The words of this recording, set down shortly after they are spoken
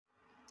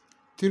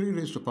3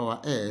 raised to power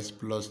s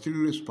plus 3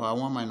 raised to power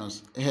 1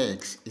 minus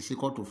x is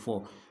equal to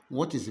 4.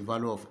 What is the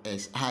value of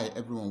s? Hi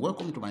everyone,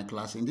 welcome to my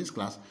class. In this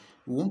class,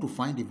 we want to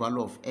find the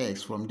value of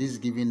x from this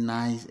given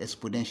nice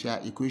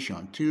exponential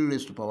equation. 3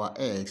 raised to power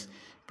x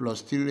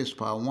plus 3 raised to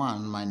power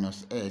 1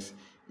 minus s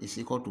is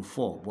equal to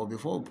 4. But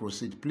before we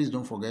proceed, please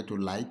don't forget to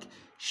like,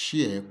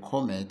 share,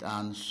 comment,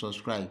 and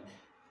subscribe.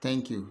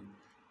 Thank you.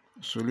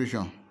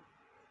 Solution.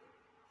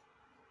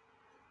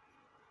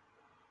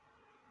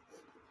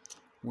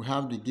 We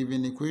have the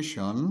given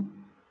equation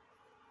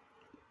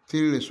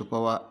 3 raised to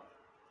power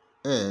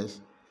s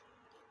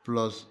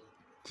plus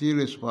 3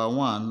 raised to power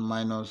 1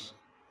 minus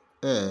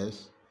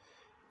s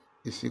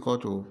is equal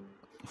to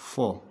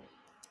 4.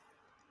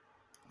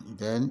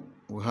 Then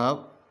we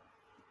have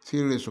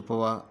 3 raised to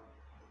power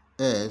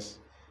s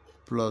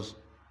plus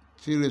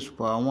 3 raised to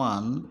power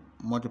 1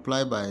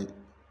 multiplied by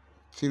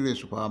 3 raised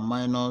to power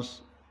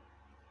minus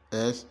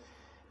s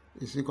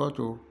is equal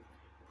to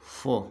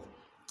 4.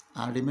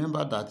 And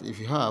remember that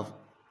if you have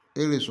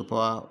a raised to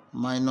power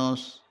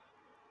minus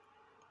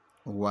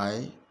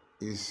y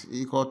is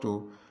equal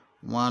to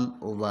 1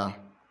 over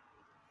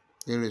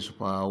a raised to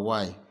power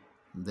y,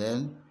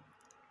 then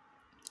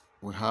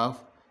we have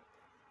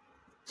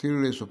 3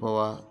 raised to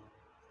power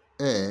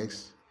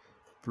x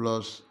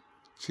plus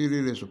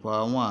 3 raised to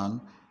power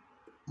 1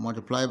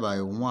 multiplied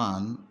by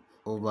 1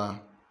 over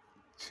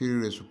 3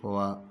 raised to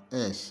power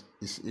s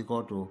is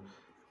equal to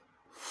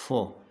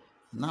 4.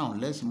 Now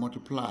let's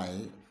multiply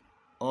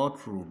all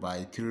through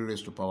by 3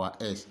 raised to power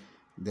s.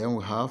 Then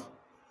we have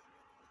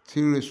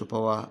 3 raised to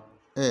power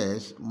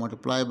s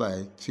multiplied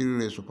by 3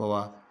 raised to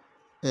power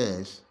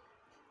s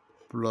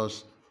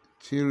plus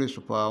 3 raised to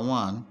power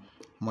 1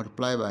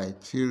 multiplied by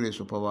 3 raised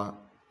to power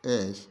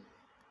s,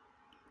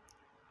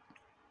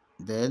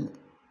 then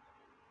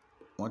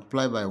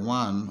multiplied by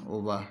 1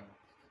 over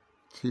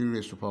 3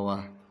 raised to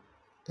power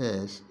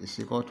s is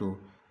equal to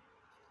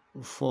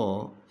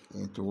 4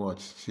 into what?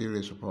 3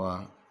 raised to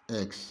power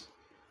x.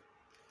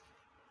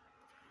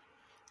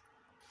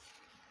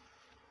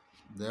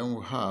 Then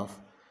we have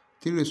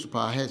 3 raised to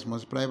power s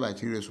multiplied by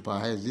 3 raised to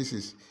power s. This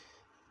is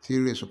 3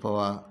 raised to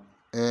power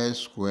s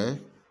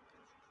squared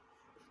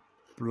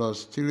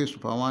plus 3 raised to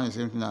power 1 is the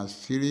same thing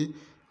as 3.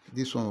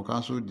 This one will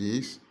cancel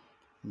this.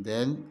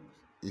 Then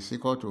it's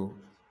equal to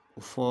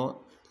 4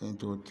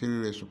 into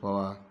 3 raised to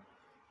power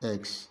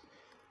x.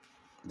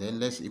 Then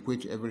let's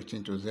equate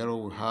everything to 0.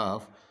 We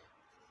have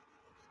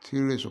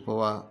 3 raised to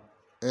power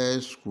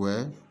s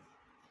squared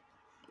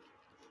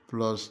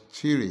plus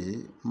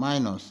 3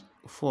 minus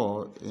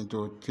 4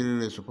 into 3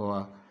 raised to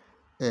power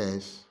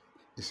s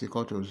is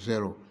equal to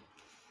 0.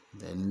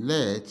 Then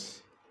let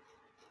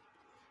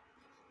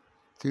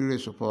 3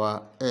 raised to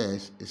power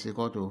s is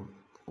equal to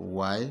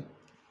y.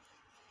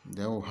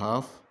 Then we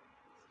have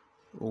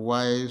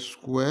y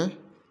squared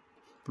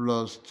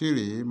plus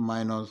 3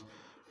 minus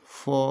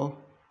 4y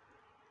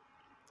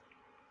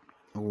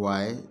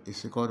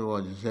is equal to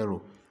what?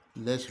 0.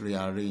 Let's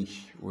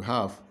rearrange. We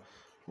have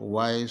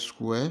y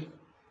squared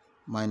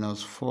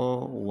minus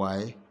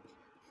 4y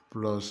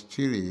plus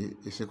 3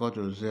 is equal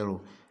to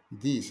 0.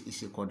 This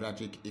is a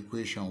quadratic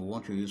equation. We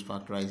want to use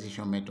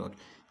factorization method.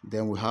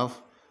 Then we have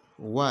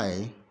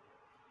y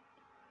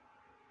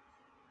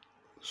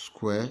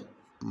squared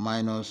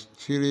minus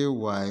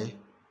 3y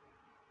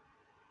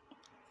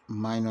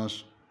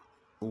minus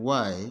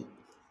y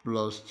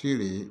plus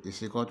 3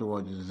 is equal to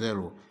what?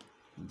 0.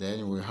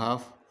 Then we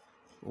have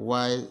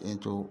y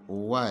into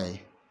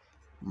y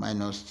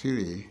minus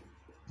 3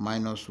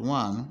 minus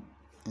 1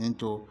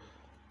 into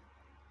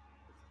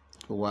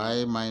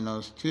y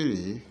minus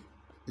 3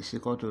 is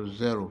equal to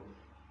 0.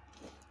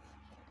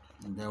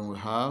 And then we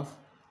have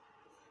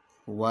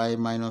y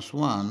minus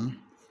 1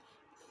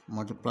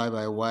 multiplied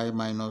by y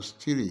minus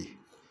 3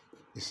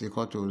 is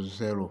equal to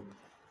 0.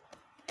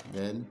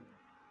 Then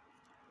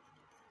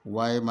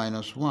y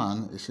minus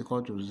 1 is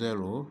equal to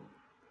 0.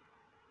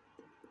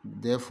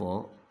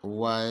 Therefore,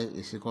 y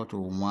is equal to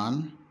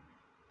 1,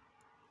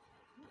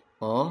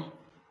 or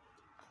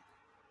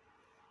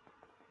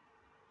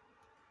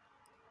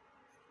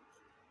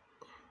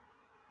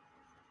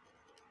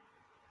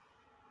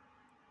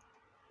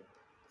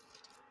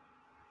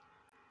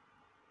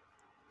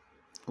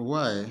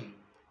y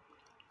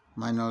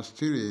minus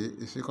 3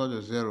 is equal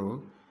to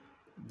 0.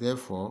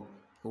 Therefore,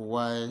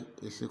 y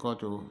is equal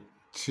to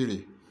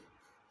 3.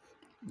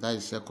 That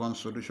is second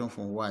solution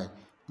for y.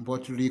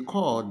 But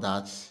recall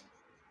that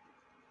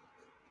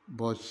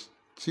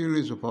 3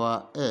 raised to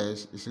power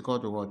s is equal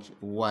to what?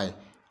 Y.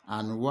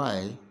 And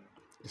y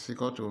is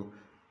equal to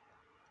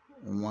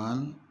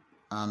 1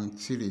 and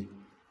 3.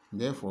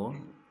 Therefore,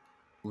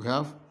 we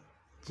have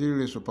 3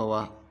 raised to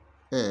power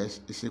s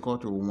is equal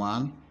to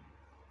 1,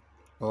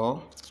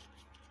 or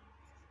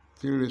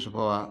 3 raised to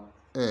power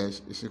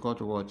s is equal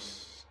to what?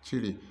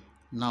 3.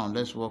 Now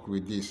let's work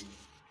with this.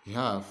 We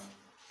have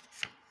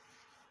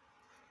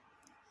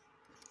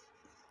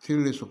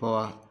 3 raised to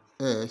power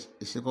s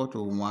is equal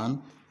to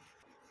 1.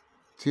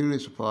 3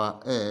 raised to power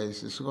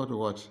s is equal to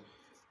what?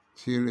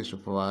 3 raised to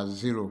power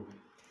 0.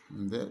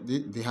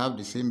 They have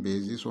the same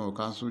base. This one will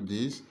cancel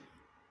this.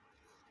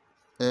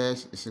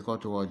 S is equal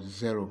to what?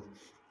 0.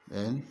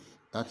 Then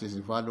that is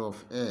the value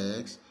of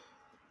x.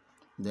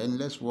 Then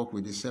let's work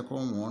with the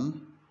second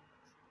one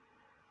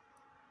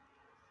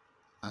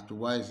at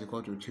y is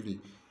equal to 3.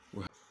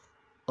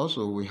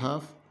 Also, we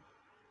have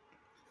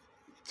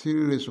 3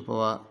 raised to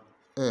power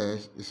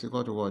s is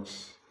equal to what?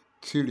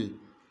 3.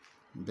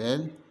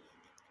 Then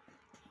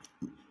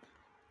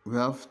we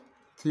have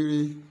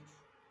 3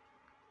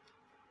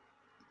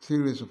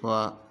 raised to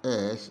power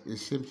s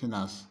is same thing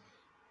as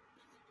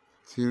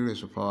 3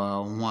 raised to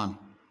power 1.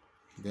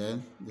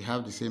 Then they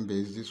have the same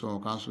base. This one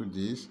will cancel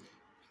this.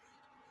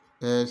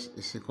 S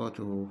is equal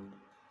to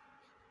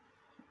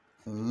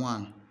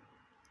 1.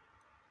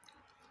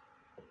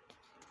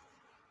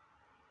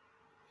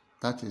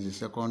 That is the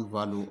second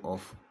value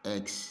of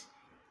x.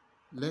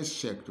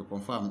 Let's check to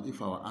confirm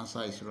if our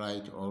answer is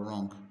right or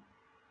wrong.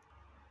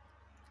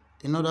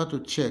 In order to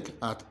check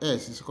at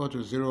s is equal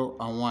to 0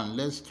 and 1,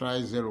 let's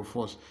try 0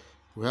 first.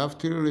 We have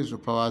 3 raised to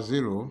power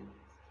 0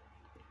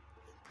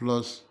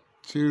 plus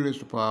 3 raised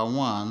to power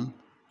 1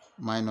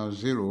 minus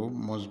 0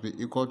 must be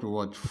equal to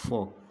what?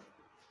 4.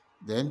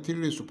 Then 3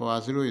 raised to power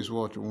 0 is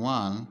what?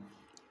 1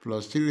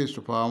 plus 3 raised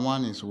to power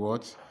 1 is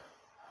what?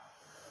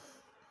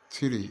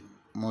 3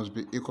 must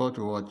be equal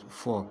to what?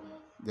 4.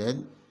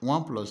 Then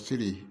 1 plus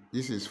 3,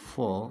 this is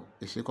 4,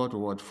 is equal to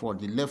what? 4.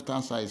 The left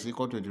hand side is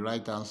equal to the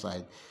right hand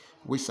side,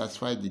 which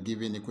satisfies the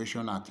given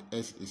equation at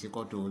s is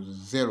equal to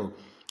 0.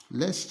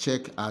 Let's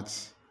check at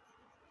s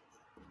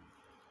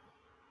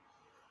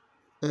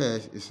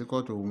is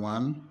equal to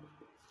 1.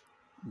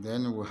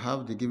 Then we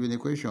have the given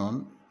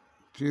equation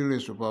 3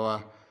 raised to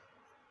power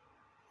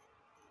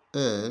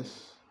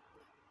s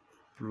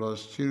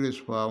plus 3 raised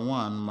to power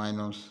 1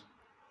 minus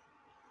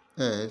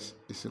s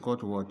is equal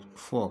to what?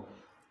 4.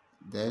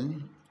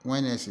 Then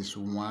when s is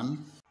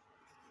 1,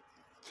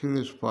 3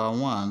 raised to power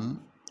 1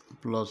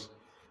 plus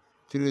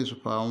 3 raised to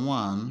power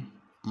 1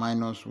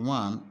 minus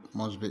 1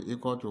 must be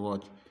equal to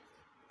what?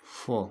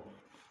 4.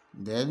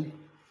 Then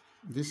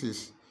this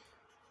is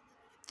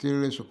 3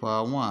 raised to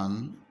power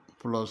 1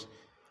 plus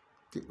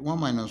 1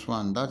 minus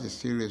 1, that is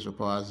 3 raised to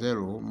power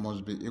 0,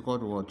 must be equal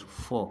to what?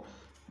 4.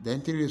 Then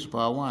 3 raised to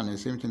power 1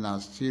 is the same thing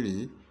as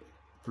 3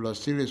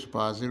 plus 3 raised to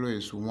power 0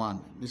 is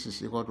 1. This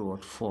is equal to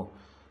what? 4.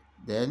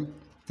 Then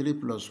 3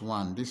 plus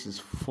 1, this is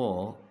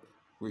 4,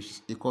 which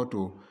is equal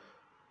to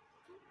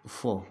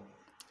 4,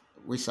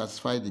 which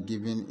satisfies the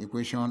given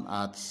equation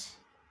at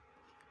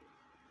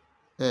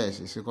s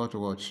is equal to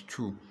what?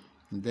 2.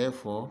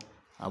 Therefore,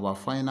 our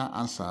final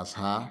answers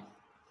are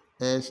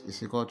s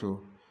is equal to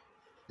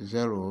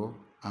 0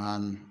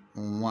 and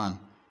 1.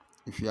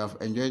 If you have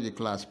enjoyed the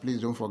class,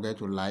 please don't forget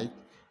to like,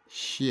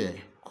 share,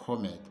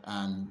 comment,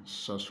 and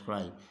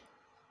subscribe.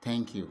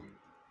 Thank you.